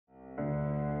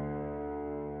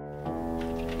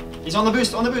He's on the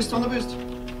boost, on the boost, on the boost.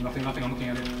 Nothing, I'm looking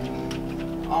at it.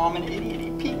 Oh, I'm an idiot,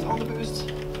 he peeked on the boost.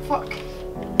 Fuck.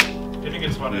 You think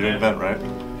it's one You're in vent, right?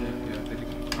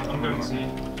 Yeah, I'm going to see.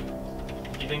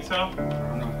 You think so?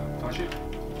 No, touch it.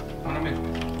 On a mid.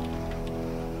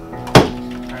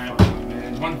 Alright.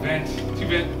 Man, one vent, two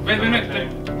vent.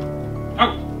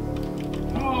 Oh!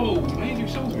 Oh, man, you're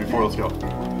so... 3-4, let's go.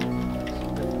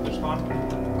 Which one?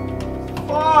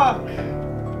 Fuck!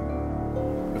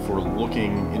 If we're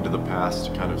looking into the past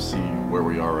to kind of see where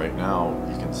we are right now,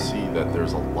 you can see that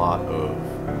there's a lot of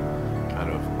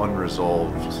kind of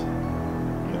unresolved,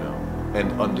 you know,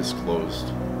 and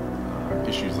undisclosed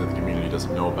issues that the community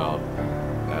doesn't know about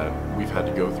that we've had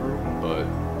to go through. But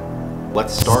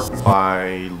let's start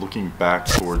by looking back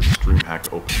towards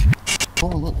DreamHack Open.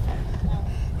 Oh, look.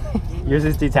 Yours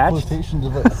is detached? Flotation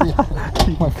device, yeah.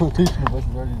 My flotation device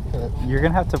is already detached. You're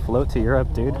gonna have to float to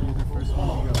Europe, dude. You're the first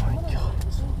one to go. Oh my god.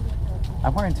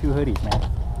 I'm wearing 2 hoodies, man.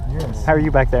 Yes. How are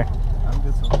you back there? I'm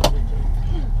good so far.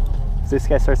 If this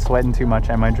guy starts sweating too much,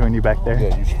 I might join you back there.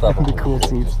 Yeah, you should probably. The cool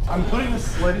seats. I'm putting the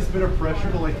slightest bit of pressure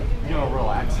to, like, you know,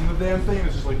 relax in the damn thing.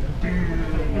 It's just like,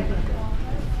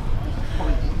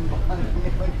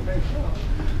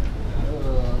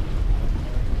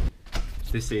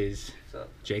 This is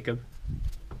Jacob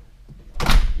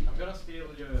I'm gonna steal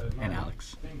your... and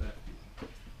Alex.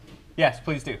 Yes,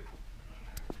 please do.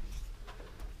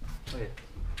 Wait.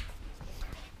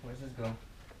 Where's this going?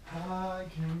 I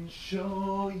can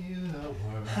show you the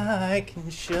world. I can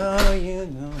show you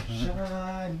the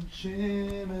Shine,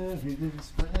 shimmering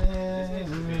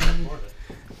splendor.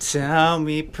 Tell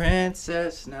me,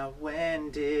 princess, now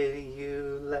when did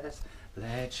you last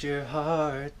let your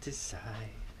heart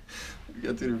decide? We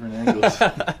got 2 different angles.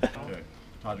 Okay,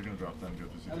 Todd, you're gonna drop them. Go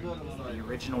through. The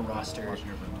original roster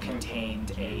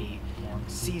contained a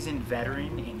seasoned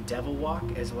veteran in Devil Walk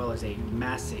as well as a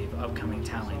massive upcoming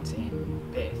talent in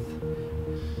Pith.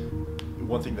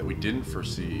 One thing that we didn't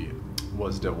foresee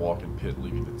was Devil Walk and Pitt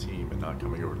leaving the team and not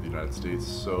coming over to the United States.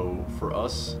 So for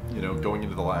us, you know, going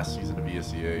into the last season of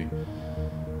ESEA,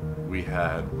 we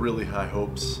had really high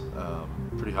hopes,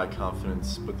 pretty high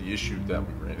confidence, but the issue that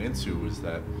we ran into was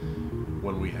that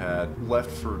when we had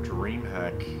left for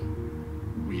DreamHack,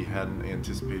 we hadn't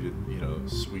anticipated, you know,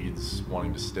 Swedes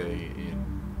wanting to stay in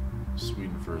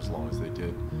Sweden for as long as they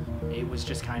did. It was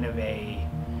just kind of an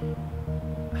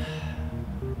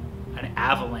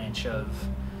avalanche of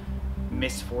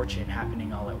misfortune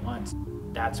happening all at once.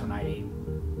 That's when I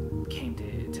came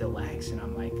to Lex and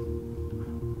I'm like,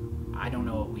 I don't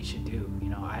know what we should do. You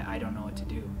know, I don't know what to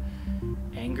do.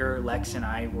 Anger, Lex, and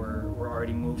I were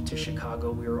already moved to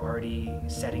Chicago. We were already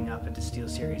setting up at the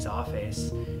SteelSeries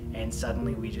office, and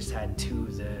suddenly we just had 2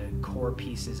 of the core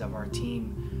pieces of our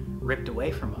team ripped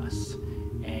away from us.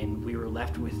 And we were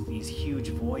left with these huge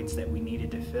voids that we needed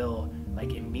to fill,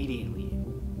 like, immediately.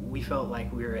 We felt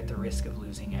like we were at the risk of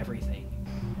losing everything.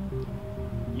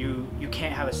 You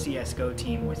can't have a CSGO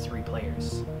team with 3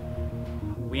 players.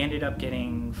 We ended up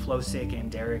getting Flowsick and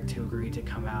Derek to agree to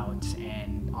come out,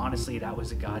 and honestly, that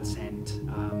was a godsend.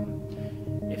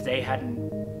 If they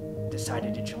hadn't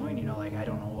decided to join, you know, like, I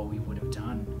don't know what we would have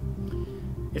done.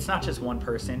 It's not just one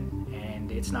person, and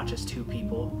it's not just 2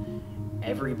 people.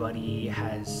 Everybody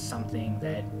has something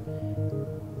that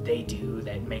they do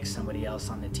that makes somebody else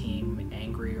on the team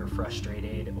angry or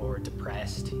frustrated or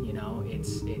depressed. You know,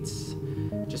 it's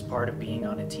just part of being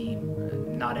on a team.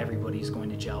 Not everybody's going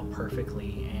to gel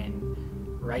perfectly, and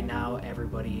right now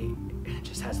everybody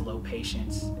just has low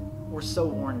patience. We're so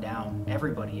worn down,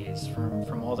 everybody is,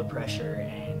 from all the pressure,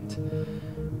 and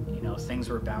you know, things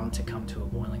were bound to come to a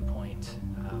boiling point.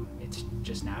 It's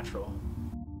just natural.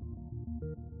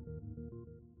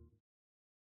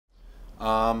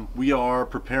 We are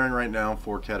preparing right now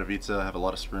for Katowice. I have a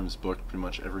lot of scrims booked pretty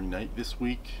much every night this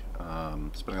week.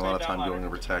 Spending a lot of time going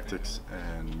over tactics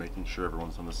and making sure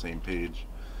everyone's on the same page.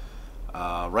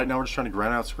 Right now we're just trying to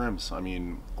grind out scrims. I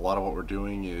mean, a lot of what we're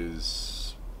doing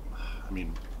is, I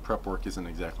mean, prep work isn't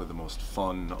exactly the most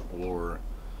fun or,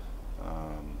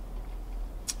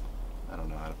 I don't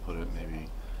know how to put it, maybe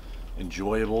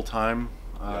enjoyable time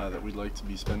that we'd like to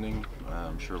be spending.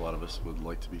 I'm sure a lot of us would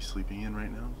like to be sleeping in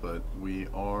right now, but we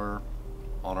are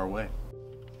on our way.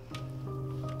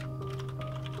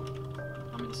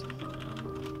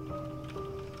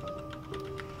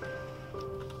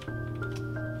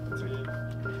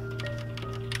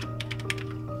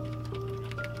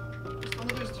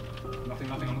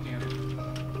 Nothing, I'm looking at it.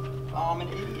 Oh, I'm an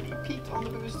idiot, he peeked on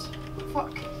the boost.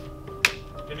 Fuck.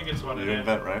 You think it's one You're in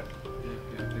vent, right?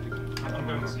 Yeah, I'm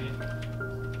going to see.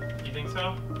 You think so?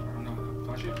 I don't know.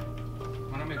 Touch it.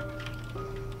 On a mid.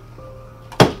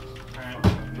 Alright.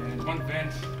 Man, One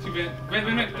vent, two vent.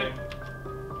 Vent.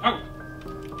 Oh!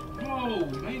 Whoa,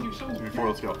 man, you're so... Give me 4,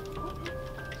 let's go.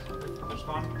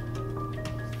 Spawn.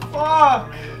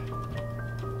 Fuck!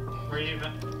 Where are you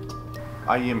even?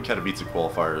 IEM Katowice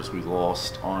qualifiers, we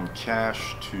lost on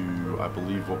cash to, I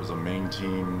believe, what was a main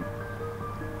team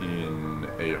in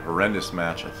a horrendous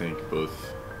match, I think,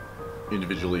 both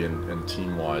individually and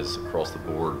team-wise across the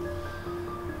board.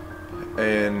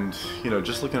 And, you know,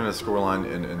 just looking at the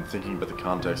scoreline and thinking about the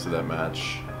context of that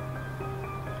match,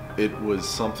 it was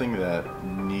something that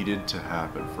needed to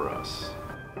happen for us.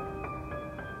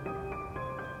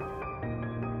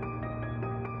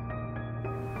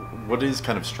 What is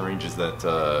kind of strange is that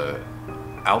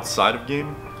outside of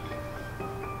game,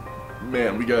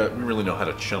 man, we really know how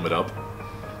to chum it up.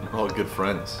 We're all good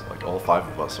friends. Like, all 5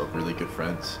 of us are really good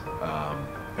friends,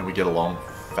 and we get along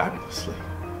fabulously,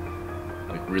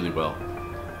 like really well.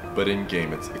 But in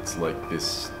game, it's like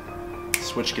this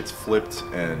switch gets flipped,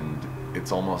 and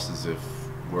it's almost as if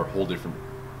we're a whole different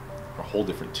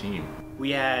team.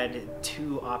 We had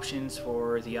 2 options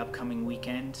for the upcoming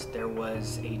weekend. There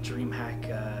was a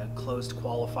DreamHack closed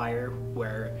qualifier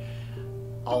where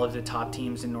all of the top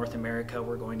teams in North America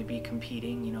were going to be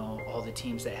competing, you know, all the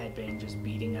teams that had been just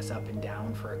beating us up and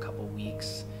down for a couple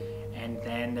weeks. And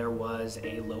then there was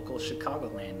a local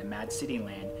Chicagoland, the Mad City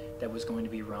Land, that was going to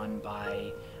be run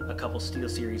by a couple Steel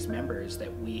Series members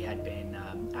that we had been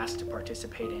asked to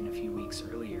participate in a few weeks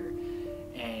earlier.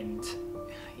 And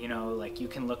you know, like, you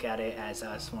can look at it as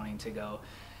us wanting to go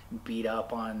beat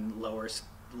up on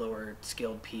lower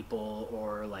skilled people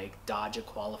or like dodge a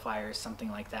qualifier or something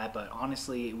like that, but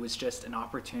honestly it was just an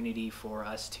opportunity for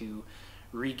us to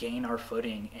regain our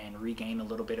footing and regain a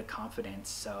little bit of confidence.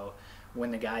 So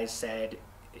when the guys said,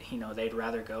 you know, they'd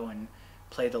rather go and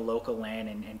play the local LAN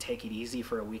and take it easy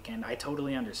for a weekend, I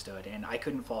totally understood, and I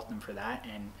couldn't fault them for that,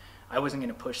 and I wasn't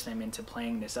going to push them into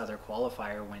playing this other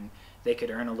qualifier when they could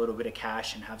earn a little bit of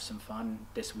cash and have some fun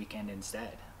this weekend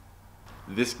instead.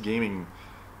 This gaming,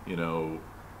 you know,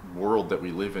 world that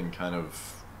we live in kind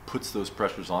of puts those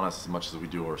pressures on us as much as we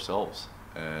do ourselves.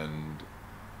 And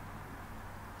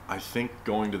I think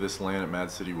going to this LAN at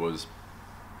Mad City was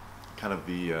kind of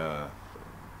the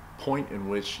point in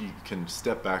which you can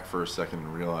step back for a second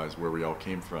and realize where we all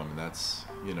came from. And that's,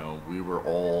 you know, we were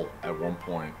all at one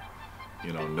point,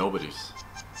 you know, nobodies.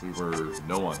 We were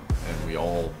no one, and we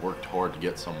all worked hard to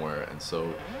get somewhere. And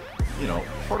so, you know,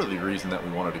 part of the reason that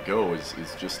we wanted to go is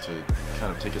just to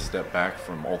kind of take a step back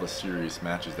from all the serious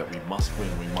matches that we must win,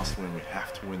 we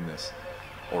have to win this,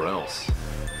 or else.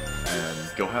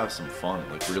 And go have some fun,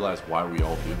 like realize why we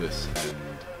all do this, and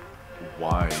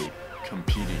why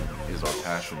competing is our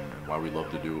passion, and why we love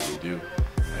to do what we do.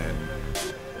 And,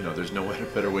 you know, there's no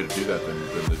better way to do that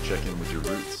than to check in with your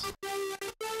roots.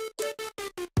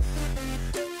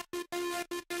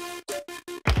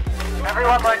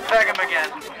 Everyone let's tag him again.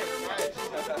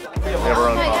 Yeah, we're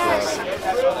on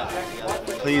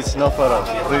podcast. Please, no photos.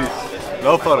 Please.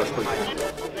 No photos, please.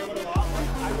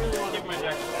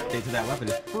 To that weapon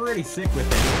is pretty sick with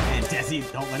it. And Desi,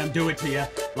 don't let him do it to you.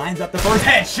 Lines up the first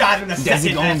headshot in the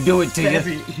second. Desi gonna do it to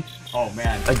you. Oh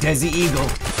man. A Desi Eagle.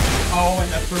 Oh,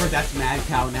 and the third, that's Mad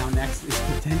Cow. Now next is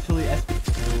potentially SP.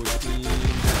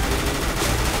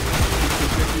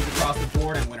 Across the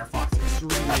board, and Winterfox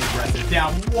extremely aggressive.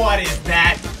 Down, what is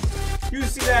that? You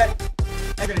see that?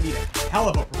 They're gonna need a hell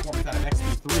of a performance out of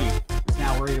XP3. It's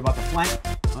now worried about the flank.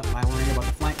 By worrying about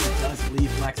the flank, it does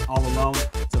leave Lex all alone.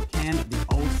 So can the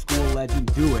old school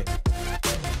legend do it?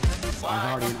 There's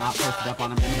already an op posted up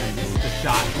on him, and then misses the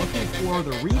shot. Looking for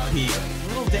the repeat. A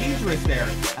little dangerous there.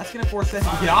 That's going to force Sezzy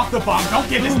to get off the bomb. Don't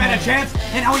give this man a chance.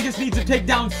 And now he just needs to take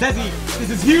down Sezzy.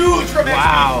 This is huge from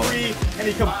XP3. And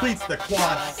he completes the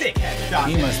quad. Sick headshot.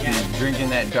 He must be drinking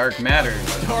that dark matter.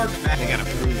 Dark matter. They gotta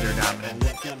prove their dominance.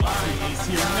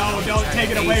 Here. No, don't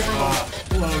take it away from him.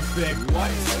 Slow sick.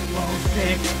 What? Slow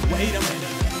sick. Wait a minute.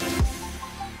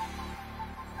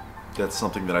 That's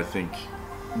something that I think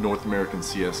North American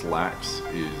CS lacks,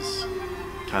 is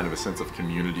kind of a sense of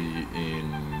community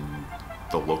in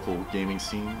the local gaming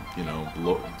scene. You know,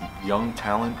 young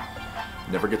talent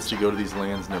never gets to go to these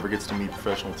LANs, never gets to meet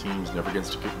professional teams, never gets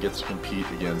to compete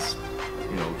against,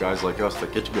 you know, guys like us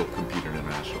that get to go compete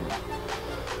internationally.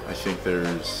 I think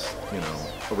there's, you know,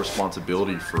 a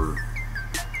responsibility for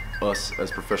us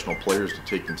as professional players to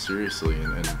take them seriously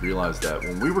and realize that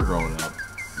when we were growing up,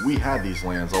 we had these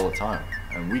LANs all the time,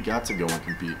 and we got to go and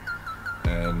compete.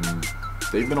 And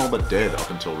they've been all but dead up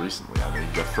until recently. I mean,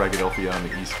 you've got Philadelphia on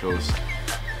the East Coast,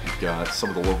 you've got some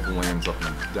of the local LANs up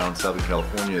and down Southern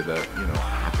California that, you know,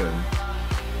 happen,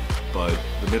 but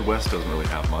the Midwest doesn't really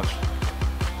have much.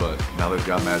 but now they've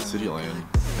got Mad City Land,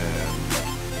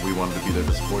 and we wanted to be there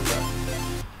to support that.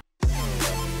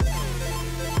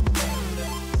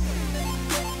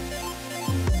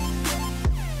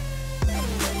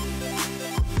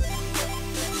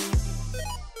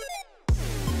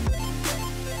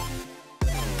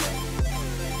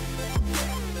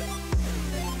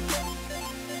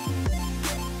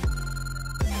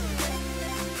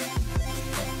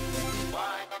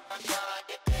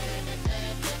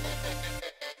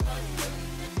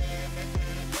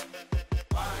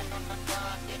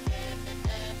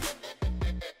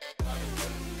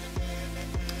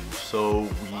 So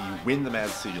we win the Mad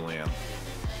City Land,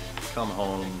 come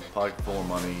home, pocket full of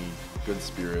money, good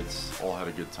spirits, all had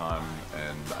a good time,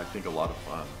 and I think a lot of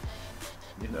fun.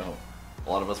 You know, a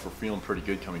lot of us were feeling pretty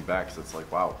good coming back, because it's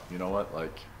like, wow, you know what,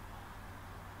 like,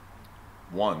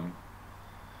 one,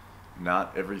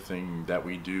 not everything that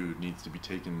we do needs to be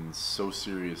taken so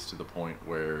serious to the point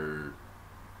where,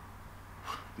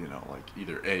 you know, like,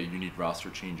 either A, you need roster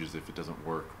changes if it doesn't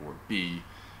work, or B,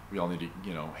 we all need to,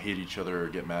 you know, hate each other or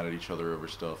get mad at each other over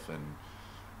stuff, and,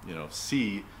 you know,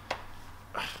 C,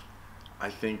 I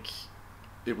think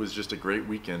it was just a great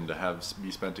weekend to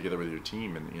be spent together with your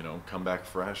team and, you know, come back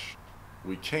fresh.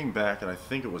 We came back, and I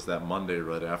think it was that Monday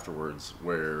right afterwards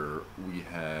where we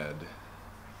had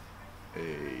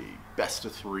a best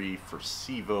of 3 for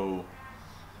SEVO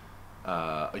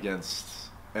against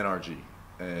NRG,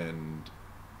 and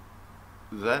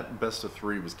that best of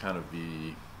 3 was kind of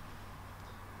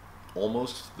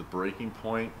almost the breaking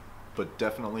point, but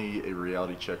definitely a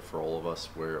reality check for all of us,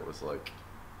 where it was like,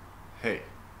 hey,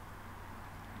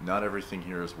 not everything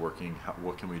here is working.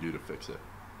 What can we do to fix it?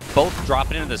 Both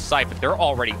dropping into the site, but they're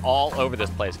already all over this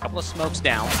place. A couple of smokes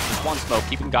down, just one smoke,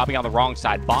 keeping Gabi on the wrong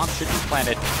side. Bomb should be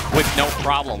planted with no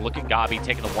problem. Look at Gabi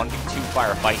taking a 1v2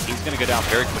 firefight. He's going to go down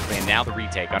very quickly, and now the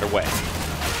retake underway.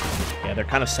 Yeah, they're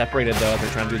kind of separated, though, as they're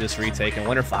trying to do this retake, and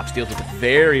Winterfox deals with it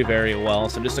very, very well.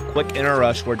 So just a quick inner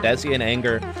rush where Desi and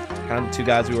Engel, kind of the two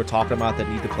guys we were talking about that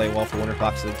need to play well for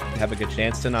Winterfox to have a good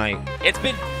chance tonight. It's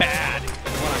been bad, is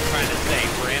what I'm trying to say,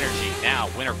 for energy. Now,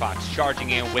 Winterfox charging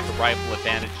in with the rifle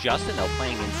advantage. Justin, though,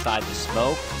 playing inside the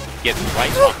smoke, gets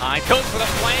right behind, goes for the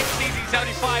flank,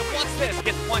 CZ75, what's this?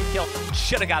 Gets one kill,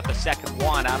 should have got the second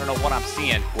one. I don't know what I'm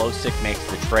seeing. Glowstick makes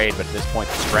the trade, but at this point,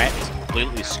 the strat is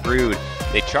completely screwed.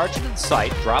 They charge it in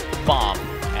sight, drop the bomb,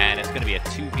 and it's going to be a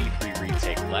 2v3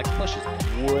 retake. Lex pushes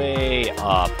way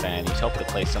up, and he's hoping to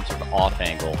play some sort of off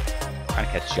angle. Trying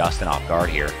to catch Justin off guard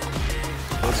here.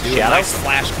 Nice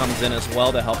flash comes in as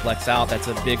well to help Lex out. That's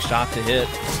a big shot to hit.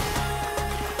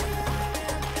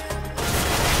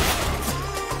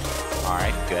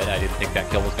 Alright, good. I didn't think that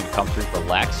kill was going to come through for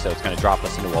Lex, so it's going to drop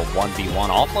us into a 1v1.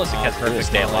 All Flowstick has to do is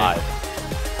stay alive.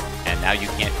 And now you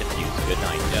can't defuse. Good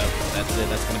night. Yep, that's it.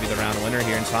 That's going to be the round winner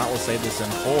here, and Tot will save this in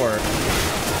 4.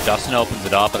 Justin opens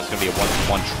it up, and it's going to be a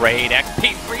 1v1 trade.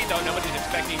 XP3, though, nobody's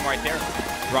expecting him right there.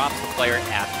 Drops the player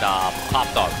at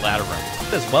Pop Dog ladder room.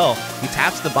 As well, he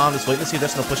taps the bomb, just waiting to see if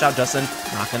Justin will push out. Justin,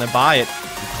 not going to buy it.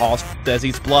 He calls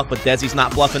Desi's bluff, but Desi's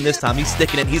not bluffing this time. He's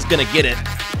sticking it. He's going to get it.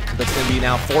 That's going to be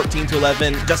now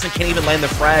 14-11. Justin can't even land the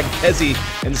frag. Desi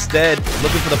instead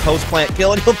looking for the post plant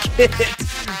kill, and he'll get it.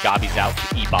 Gabi's out to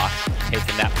E-Box,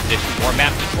 taking that position. More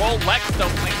map control. Lex, though,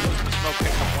 playing close to the smoke,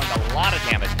 picks up one, a lot of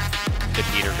damage. The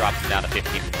Peter drops him down to 15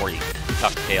 before he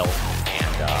tucks tail and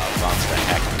runs the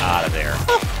heck out of there.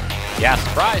 Yeah,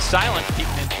 surprise, Silent,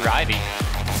 peeking in through Ivy.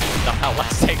 Somehow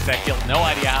Lex takes that kill. No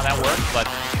idea how that works, but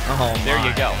there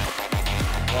you go.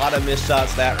 A lot of missed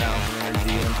shots that round from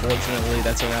Energy, and unfortunately,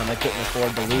 that's a round they couldn't afford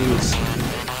to lose.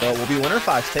 So it will be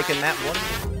Winterfox taking that one.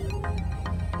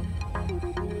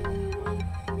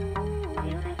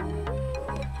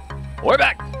 We're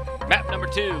back. Map number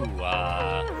 2.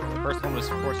 First one was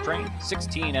Force Train,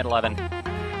 16-11.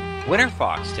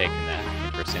 Winterfox taking that,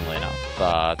 interestingly enough.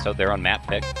 So they're on map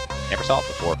pick. Never saw it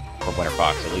before from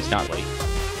Winterfox, at least not late.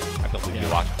 I believe you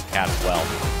watched the cat as well.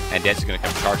 And Desi's going to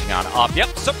come charging on up.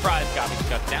 Yep, surprise, Gabi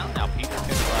shut down. Now Peter's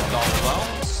going to run all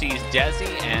alone, sees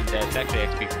Desi, and it's actually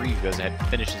XP3 who goes ahead and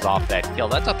finishes off that kill.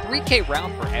 That's a 3K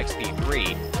round for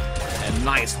XP3. And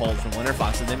nice hold from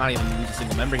Winterfox, and they might even lose a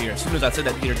single member here. As soon as I said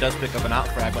that, Peter does pick up an out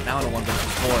frag, but now in a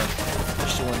 1v4,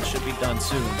 this one should be done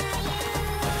soon.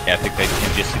 Yeah, I think they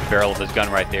can just see the barrel of his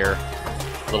gun right there.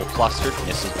 A little flustered,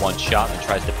 misses one shot, and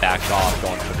tries to back off,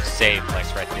 going for the save.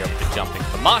 Lex right there with the jumping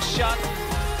Famas shot.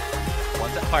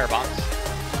 One's at Firebox.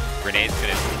 Grenade's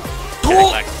gonna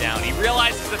get Lex down. He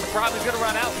realizes that the probably gonna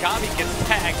run out. Gabi gets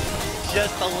tagged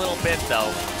just a little bit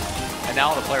though. And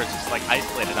now all the players just like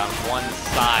isolated on one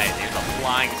side. There's a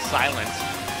flying silence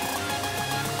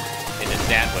in the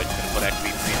sandwich. Gonna put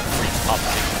XP3 in a free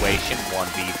tough situation,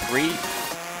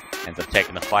 1v3. Ends up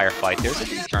taking the firefight. There's a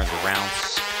dude turns around,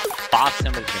 spots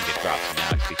him, but he's going to get dropped. So now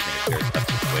it's between a very tough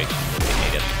situation.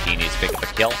 AWP needs to pick up a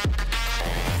kill.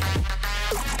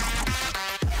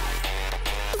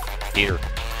 Peter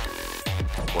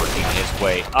working his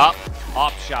way up.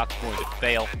 Off shot's going to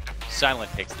fail. Silent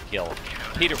takes the kill.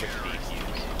 Peter with the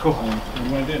defuse. Cool. What do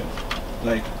you want to do?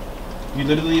 Like, you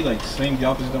literally like saying the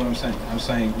opposite of what I'm saying. I'm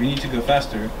saying we need to go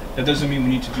faster. That doesn't mean we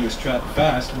need to do a strat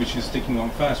fast, which is sticking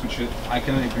on fast, which I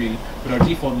can agree. But our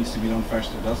default needs to be done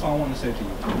faster. That's all I want to say to you.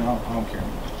 No, I don't care.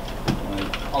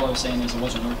 Like, all I was saying is it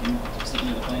wasn't working. Sticking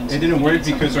to the plans. It didn't work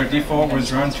because our default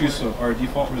was run too slow. Our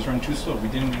default was run too slow. We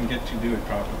didn't even get to do it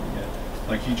properly yet.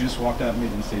 Like, you just walked out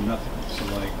mid and say nothing. So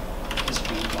like,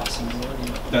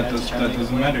 that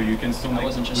doesn't matter. You can still make.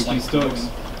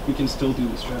 We can still do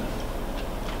the strat.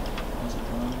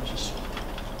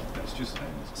 That's just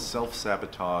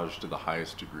self-sabotage to the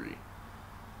highest degree.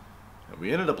 And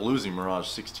we ended up losing Mirage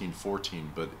 16-14,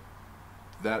 but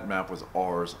that map was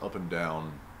ours up and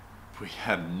down. We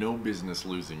had no business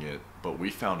losing it, but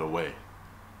we found a way.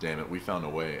 Damn it, we found a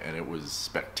way, and it was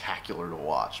spectacular to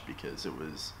watch because it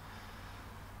was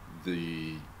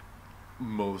the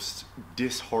most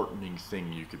disheartening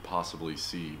thing you could possibly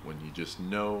see when you just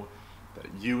know that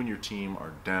you and your team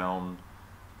are down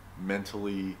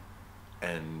mentally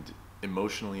and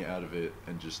emotionally out of it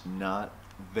and just not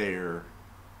there,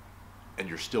 and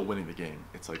you're still winning the game.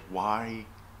 It's like, why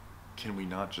can we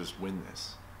not just win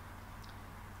this?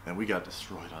 And we got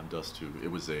destroyed on Dust 2.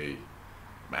 It was a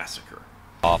massacre.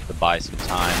 Off to buy some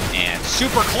time, and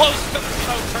super close to the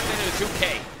smoke, turned into a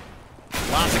 2K.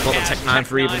 Lots of cash, Tech 9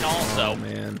 for even. Also. Oh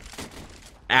man,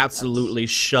 absolutely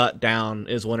shut down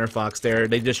is Winterfox there.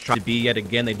 They just tried to be yet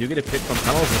again. They do get a pick from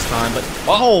tunnels this time, but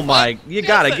oh my, you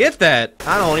gotta get that.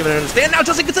 I don't even understand. Now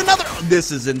Justin gets another.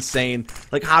 This is insane.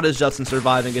 Like, how does Justin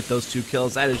survive and get those 2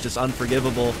 kills? That is just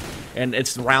unforgivable. And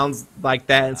it's rounds like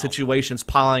that and situations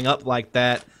piling up like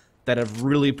that that have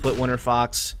really put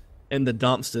Winterfox in the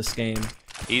dumps this game.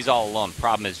 He's all alone.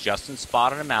 Problem is Justin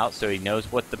spotted him out, so he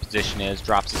knows what the position is,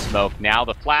 drops the smoke. Now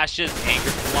the flashes,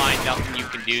 angered blind, nothing you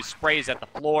can do, sprays at the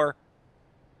floor.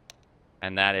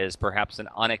 And that is perhaps an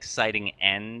unexciting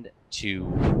end to...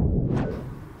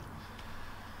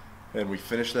 And we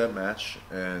finished that match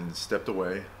and stepped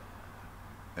away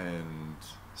and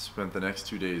spent the next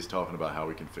 2 days talking about how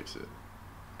we can fix it.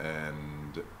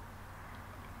 And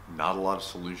not a lot of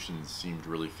solutions seemed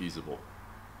really feasible.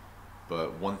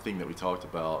 But one thing that we talked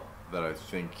about that I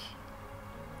think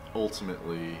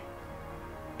ultimately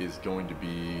is going to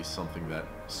be something that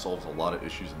solves a lot of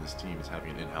issues in this team is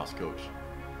having an in-house coach.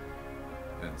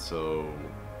 And so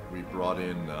we brought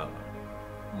in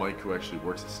Mike, who actually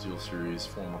works at Steel Series,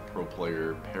 former pro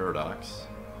player Paradox.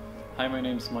 Hi, my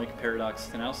name's Mike Paradox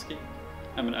Stanowski.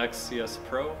 I'm an ex-CS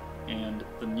pro and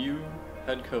the new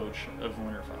head coach of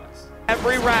Winterfox.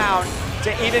 Every round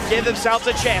to even give themselves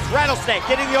a chance. Rattlesnake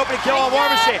getting the opening kill on War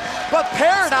Machine. But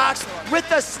Paradox with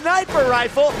the sniper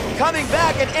rifle coming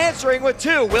back and answering with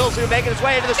 2. Willzu making his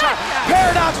way into the shot.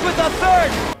 Paradox with the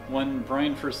 3rd. When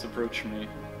Brian first approached me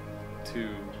to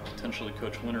potentially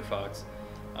coach Winterfox,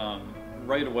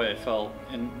 right away I felt,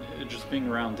 and just being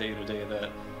around day to day,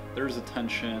 that there's a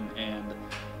tension, and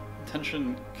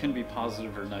tension can be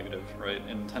positive or negative, right?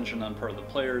 And tension on part of the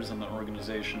players and the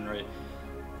organization, right?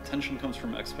 Tension comes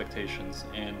from expectations,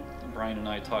 and Brian and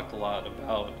I talked a lot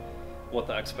about what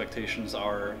the expectations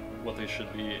are, what they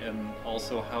should be, and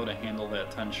also how to handle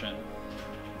that tension.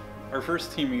 Our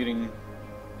first team meeting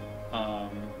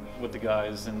with the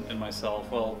guys and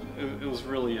myself, well, it was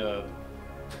really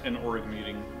an org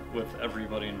meeting with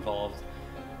everybody involved.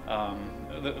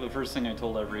 The first thing I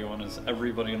told everyone is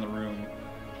everybody in the room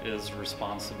is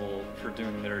responsible for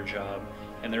doing their job,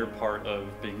 and they're part of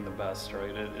being the best,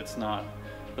 right? It's not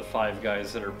the 5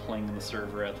 guys that are playing in the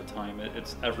server at the time.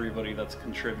 It's everybody that's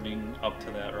contributing up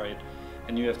to that, right?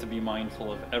 And you have to be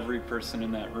mindful of every person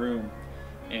in that room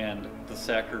and the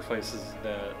sacrifices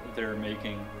that they're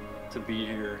making to be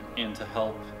here and to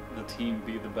help the team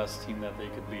be the best team that they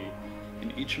could be.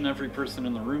 And each and every person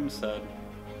in the room said,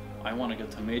 I want to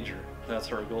get to Major.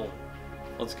 That's our goal.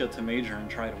 Let's get to Major and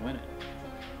try to win it.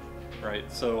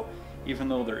 Right? So even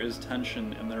though there is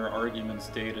tension and there are arguments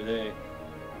day to day,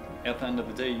 at the end of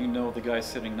the day, you know the guy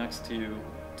sitting next to you,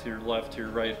 to your left, to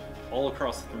your right, all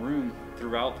across the room,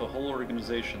 throughout the whole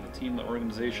organization, the team, the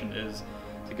organization is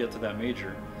to get to that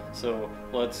Major. So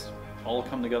let's all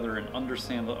come together and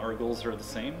understand that our goals are the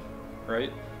same,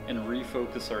 right? And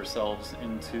refocus ourselves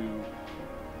into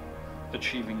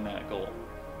achieving that goal.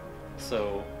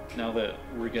 So now that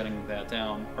we're getting that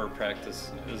down, our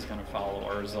practice is going to follow,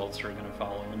 our results are going to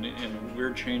follow, and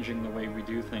we're changing the way we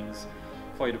do things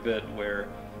quite a bit, where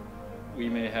we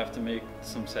may have to make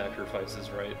some sacrifices,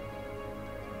 right?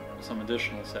 Some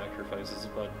additional sacrifices,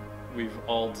 but we've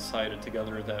all decided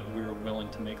together that we're willing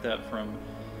to make that, from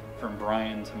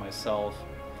Brian to myself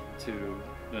to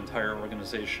the entire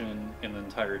organization and the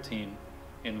entire team,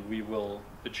 and we will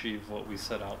achieve what we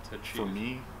set out to achieve. For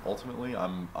me, ultimately,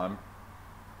 I'm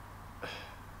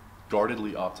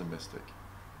guardedly optimistic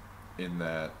in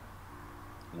that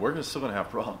we're still gonna have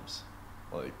problems.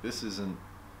 Like, this isn't,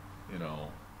 you know,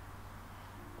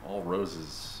 all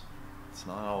roses. It's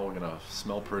not all gonna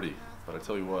smell pretty. But I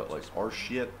tell you what, like, our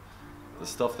shit, the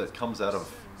stuff that comes out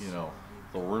of, you know,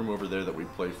 the room over there that we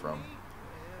play from,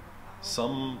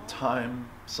 sometime,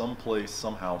 someplace,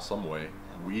 somehow, some way,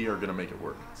 we are gonna make it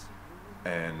work.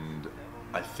 And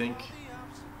I think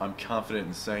I'm confident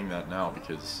in saying that now,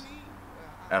 because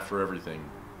after everything,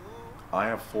 I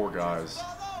have 4 guys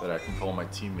that I can call my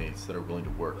teammates that are willing to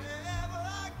work.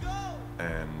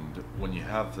 And when you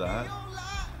have that,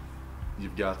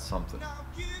 you've got something.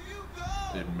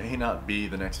 It may not be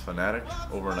the next Fnatic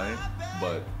overnight,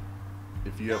 but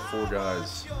if you have 4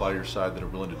 guys by your side that are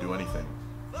willing to do anything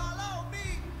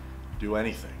to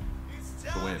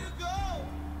win,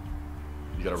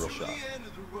 you got a real shot.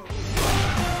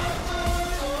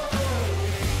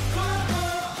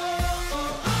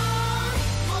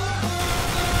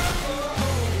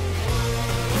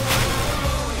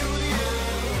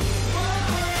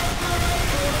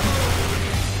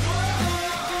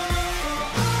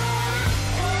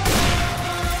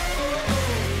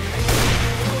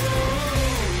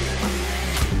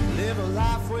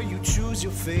 Choose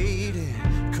your fate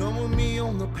and come with me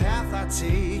on the path I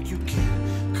take. You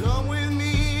can come with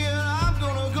me and I'm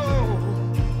gonna go,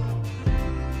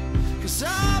 'cause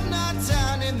I'm not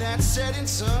down in that setting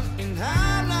sun, and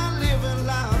I'm not living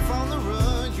life on the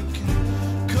run. You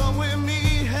can come with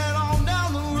me, head on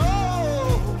down the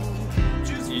road.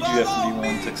 You have to be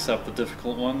willing to accept the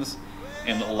difficult ones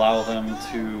and allow them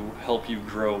to help you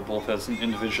grow, both as an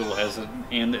individual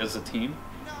and as a team.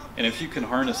 And if you can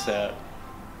harness that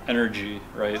energy,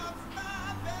 right,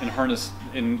 and harness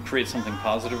and create something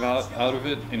positive out of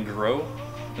it and grow,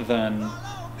 then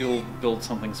you'll build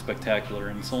something spectacular,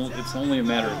 and it's only a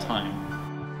matter of time.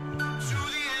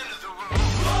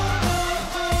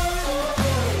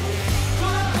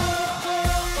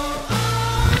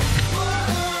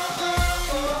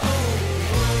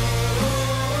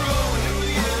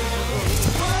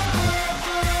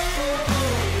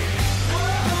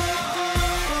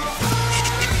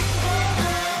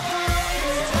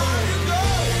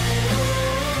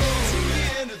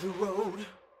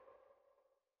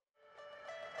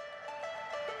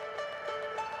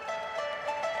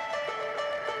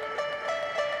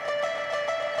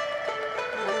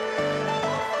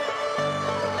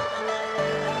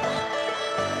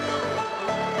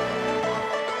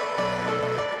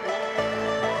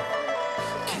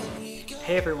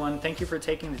 Hey everyone, thank you for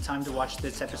taking the time to watch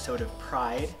this episode of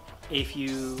Pride. If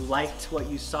you liked what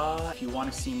you saw, if you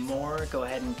want to see more, go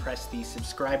ahead and press the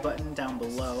subscribe button down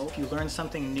below. If you learned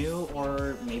something new,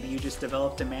 or maybe you just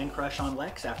developed a man crush on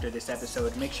Lex after this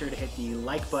episode, make sure to hit the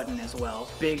like button as well.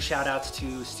 Big shout outs to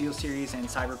SteelSeries and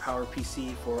CyberPower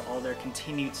PC for all their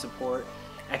continued support.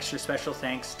 Extra special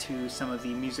thanks to some of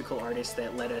the musical artists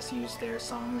that let us use their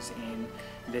songs in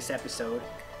this episode.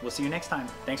 We'll see you next time.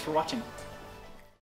 Thanks for watching.